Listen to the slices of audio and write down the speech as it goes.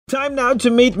Time now to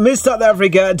meet Miss South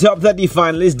Africa Top 30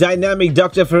 finalist, dynamic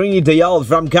Dr. Ferini Dayal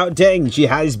from Gauteng. She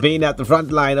has been at the front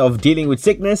line of dealing with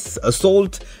sickness,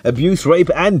 assault, abuse, rape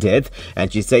and death.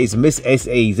 And she says Miss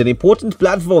SA is an important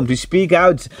platform to speak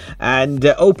out and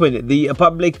open the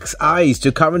public's eyes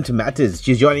to current matters.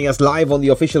 She's joining us live on the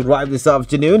official drive this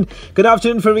afternoon. Good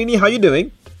afternoon, Ferini. How are you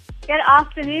doing? Good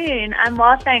afternoon. I'm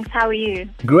well, thanks. How are you?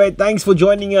 Great. Thanks for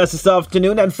joining us this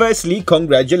afternoon. And firstly,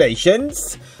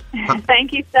 congratulations.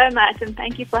 Thank you so much, and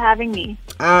thank you for having me.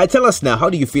 Tell us now, how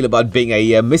do you feel about being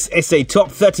a Miss SA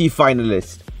Top 30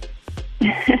 finalist?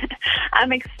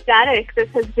 I'm ecstatic. This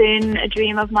has been a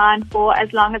dream of mine for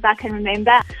as long as I can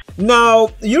remember. Now,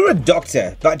 you're a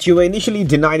doctor, but you were initially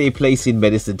denied a place in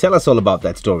medicine. Tell us all about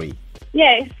that story.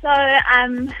 Yeah,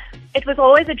 so it was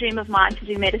always a dream of mine to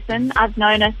do medicine. I've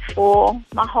known it for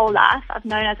my whole life. I've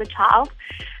known it as a child.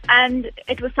 And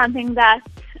it was something that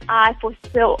I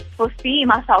foresee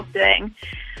myself doing.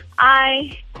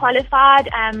 I qualified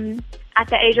at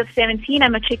the age of 17. I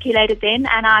matriculated then,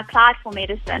 and I applied for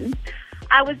medicine.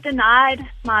 I was denied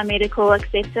my medical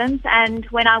acceptance, and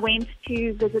when I went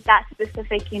to visit that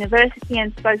specific university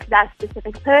and spoke to that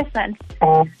specific person,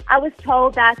 I was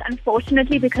told that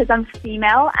unfortunately, because I'm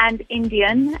female and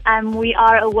Indian, we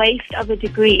are a waste of a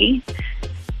degree.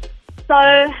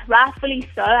 So, rightfully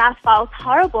so, I felt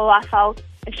horrible. I felt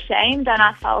ashamed, and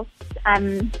I felt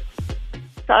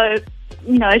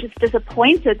just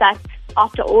disappointed that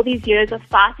after all these years of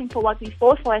fighting for what we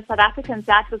fought for as South Africans,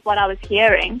 that was what I was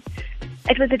hearing.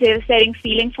 It was a devastating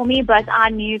feeling for me, but I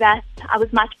knew that I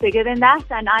was much bigger than that,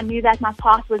 and I knew that my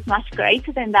path was much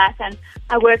greater than that, and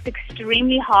I worked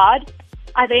extremely hard.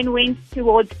 I then went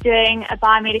towards doing a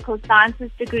biomedical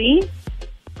sciences degree.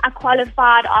 I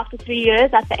qualified after 3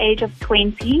 years at the age of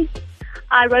 20.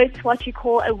 I wrote what you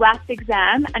call a WAP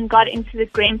exam and got into the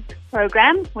GREMP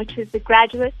program, which is the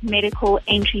Graduate Medical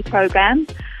Entry Program.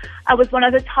 I was one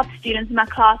of the top students in my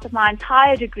class of my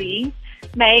entire degree,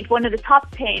 made one of the top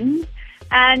 10,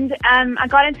 and I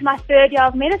got into my third year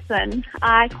of medicine.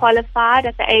 I qualified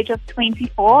at the age of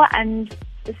 24, and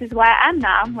this is where I am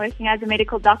now. I'm working as a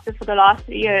medical doctor for the last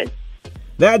 3 years.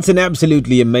 That's an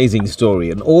absolutely amazing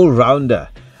story, an all-rounder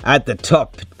at the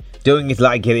top, doing it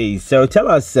like it is. So tell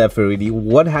us, Ferini,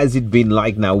 what has it been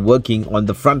like now working on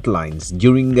the front lines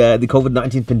during the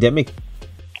COVID-19 pandemic?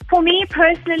 For me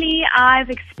personally,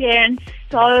 I've experienced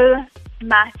so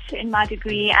much in my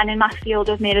degree and in my field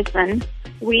of medicine.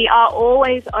 We are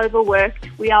always overworked.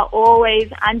 We are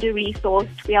always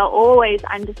under-resourced. We are always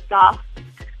understaffed.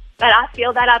 But I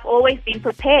feel that I've always been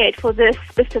prepared for this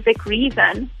specific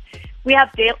reason. We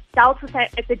have dealt with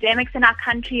epidemics in our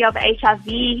country of HIV,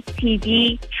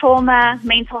 TB, trauma,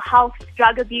 mental health,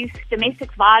 drug abuse,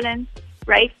 domestic violence,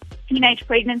 rape, teenage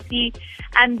pregnancy,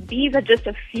 and these are just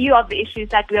a few of the issues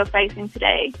that we are facing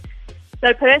today.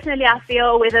 So personally, I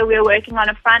feel whether we're working on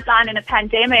a front line in a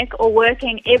pandemic or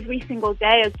working every single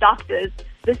day as doctors,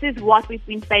 this is what we've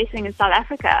been facing in South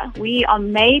Africa. We are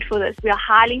made for this. We are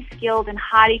highly skilled and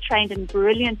highly trained and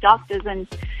brilliant doctors, and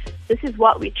this is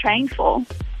what we train for.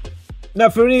 Now,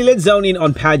 Ferini, let's zone in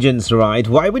on pageants, right?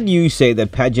 Why would you say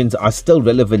that pageants are still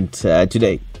relevant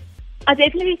today? I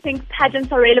definitely think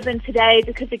pageants are relevant today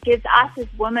because it gives us as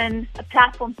women a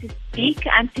platform to speak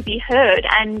and to be heard.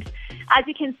 And as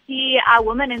you can see, our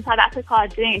women in South Africa are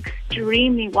doing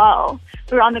extremely well.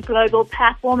 We're on a global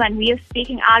platform and we are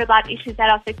speaking out about issues that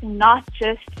are affecting not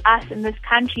just us in this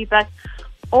country, but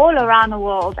all around the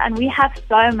world. And we have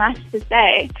so much to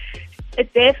say.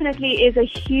 It definitely is a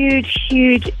huge,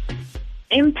 huge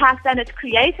impact, and it's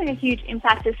creating a huge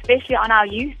impact, especially on our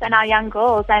youth and our young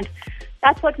girls. And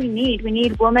that's what we need. We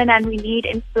need women and we need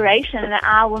inspiration, and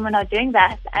our women are doing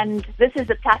that. And this is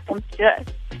the platform to do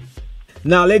it.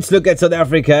 Now, let's look at South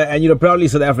Africa, and you're a proudly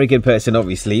South African person,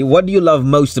 obviously. What do you love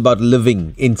most about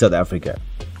living in South Africa?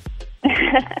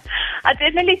 I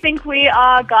definitely think we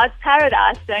are God's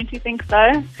paradise, don't you think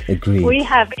so? Agreed. We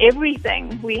have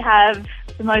everything. We have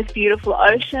the most beautiful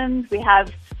oceans, we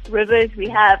have rivers, we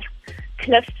have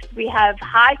cliffs, we have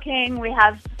hiking, we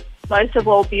have most of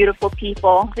all beautiful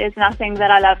people. There's nothing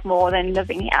that I love more than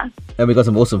living here. And we got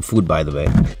some awesome food, by the way.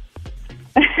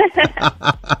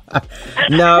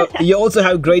 Now, you also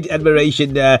have great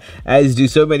admiration, as do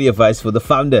so many of us, for the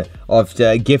founder of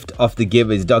Gift of the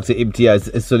Givers, Dr.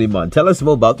 Imtiaz Suleiman. Tell us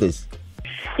more about this.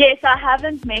 Yes, I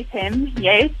haven't met him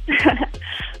yet,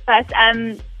 but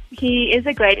he is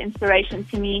a great inspiration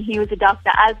to me. He was a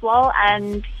doctor as well,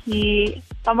 and he,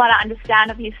 from what I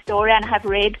understand of his story and have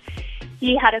read,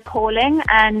 he had a calling,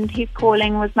 and his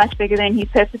calling was much bigger than his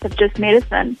purpose of just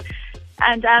medicine.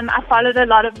 And I followed a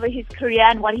lot of his career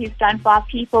and what he's done for our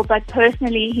people. But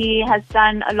personally, he has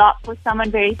done a lot for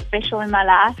someone very special in my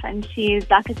life, and she's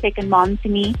like a second mom to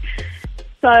me.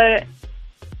 So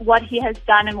what he has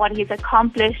done and what he's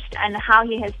accomplished and how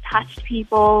he has touched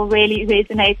people really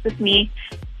resonates with me.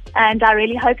 And I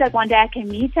really hope that one day I can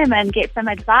meet him and get some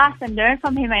advice and learn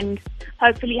from him and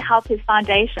hopefully help his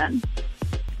foundation.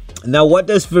 Now, what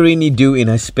does Ferini do in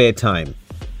her spare time?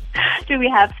 Do we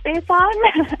have spare time?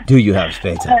 Do you have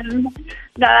spare time?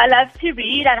 No, I love to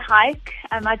read and hike.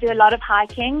 I do a lot of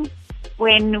hiking.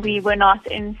 When we were not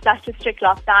in such a strict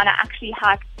lockdown, I actually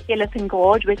hiked Skeleton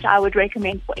Gorge, which I would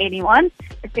recommend for anyone.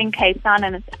 It's in Cape Town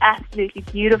and it's absolutely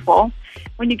beautiful.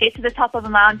 When you get to the top of the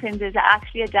mountains, there's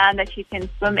actually a dam that you can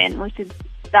swim in, which is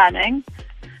stunning.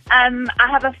 I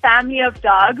have a family of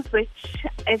dogs, which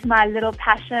is my little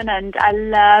passion, and I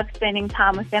love spending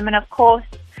time with them. And of course,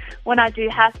 when I do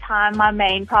have time, my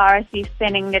main priority is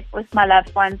spending it with my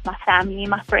loved ones, my family,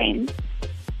 my friends.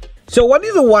 So what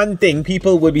is the one thing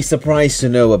people would be surprised to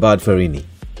know about Ferini?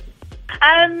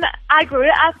 I grew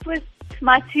up with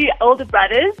my two older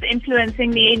brothers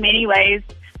influencing me in many ways,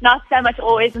 not so much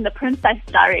always in the princess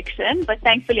direction, but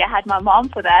thankfully I had my mom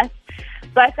for that.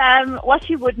 But what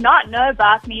you would not know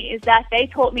about me is that they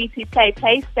taught me to play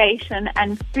PlayStation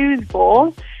and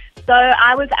foosball. So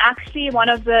I was actually one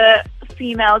of the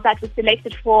females that was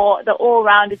selected for the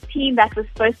all-rounded team that was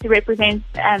supposed to represent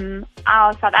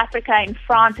our South Africa in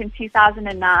France in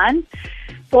 2009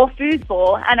 for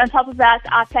foosball. And on top of that,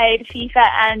 I played FIFA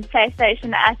and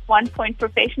PlayStation at one point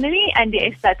professionally, and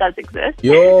yes, that does exist.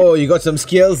 Yo, you got some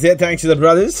skills there thanks to the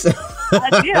brothers.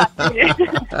 I do.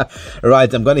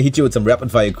 Right, I'm going to hit you with some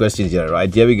rapid-fire questions here, right?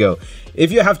 Here we go.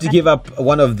 If you have to give up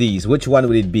one of these, which one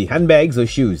would it be? Handbags or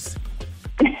shoes?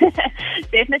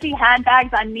 Definitely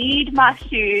handbags. I need my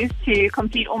shoes to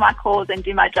complete all my calls and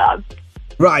do my job.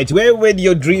 Right, where would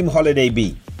your dream holiday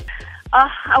be?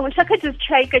 I wish I could just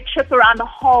take a trip around the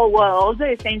whole world.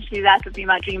 Essentially, that would be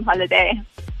my dream holiday.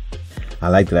 I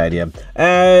like that idea.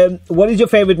 What is your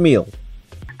favorite meal?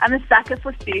 I'm a sucker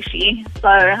for sushi, so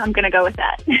I'm going to go with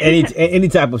that. Any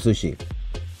type of sushi?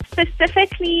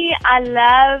 Specifically, I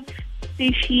love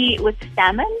sushi with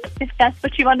salmon, if that's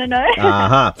what you want to know.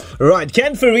 Right.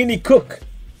 Can Ferini cook?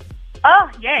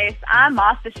 Oh, yes. I'm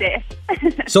master chef.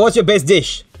 So what's your best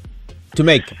dish to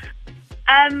make?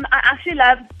 I actually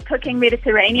love cooking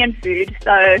Mediterranean food,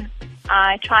 so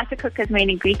I try to cook as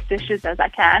many Greek dishes as I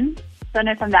can. Don't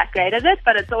know if I'm that great at it,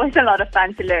 but it's always a lot of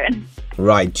fun to learn.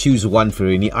 Right. Choose one,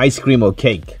 Ferini. Ice cream or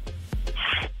cake?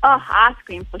 Oh, ice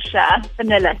cream for sure.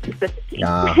 Vanilla specifically.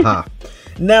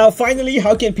 Now, finally,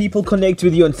 how can people connect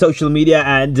with you on social media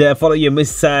and follow your Miss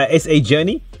SA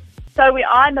journey? So we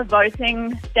are in the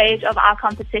voting stage of our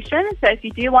competition. So if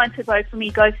you do want to vote for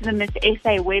me, go to the Miss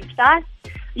SA website.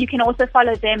 You can also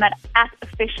follow them at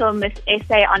official Miss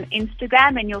SA on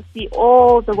Instagram, and you'll see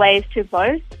all the ways to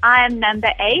vote. I am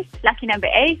number 8, lucky number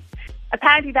 8.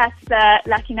 Apparently that's the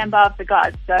lucky number of the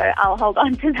gods, so I'll hold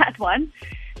on to that one.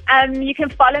 You can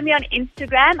follow me on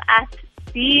Instagram at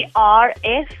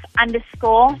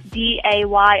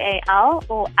DRF_DAYAL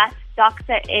or at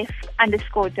Dr.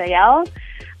 F_Dayal.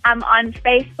 I'm on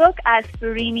Facebook as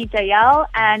Ferini Dayal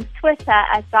and Twitter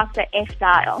as Dr. F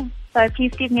Dayal. So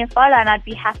please give me a follow and I'd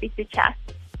be happy to chat.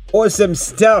 Awesome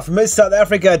stuff. Miss South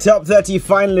Africa Top 30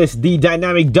 finalist, the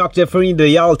dynamic Dr. Ferini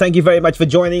Dayal. Thank you very much for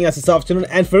joining us this afternoon.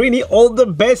 And Ferini, all the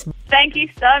best. Thank you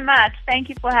so much. Thank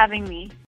you for having me.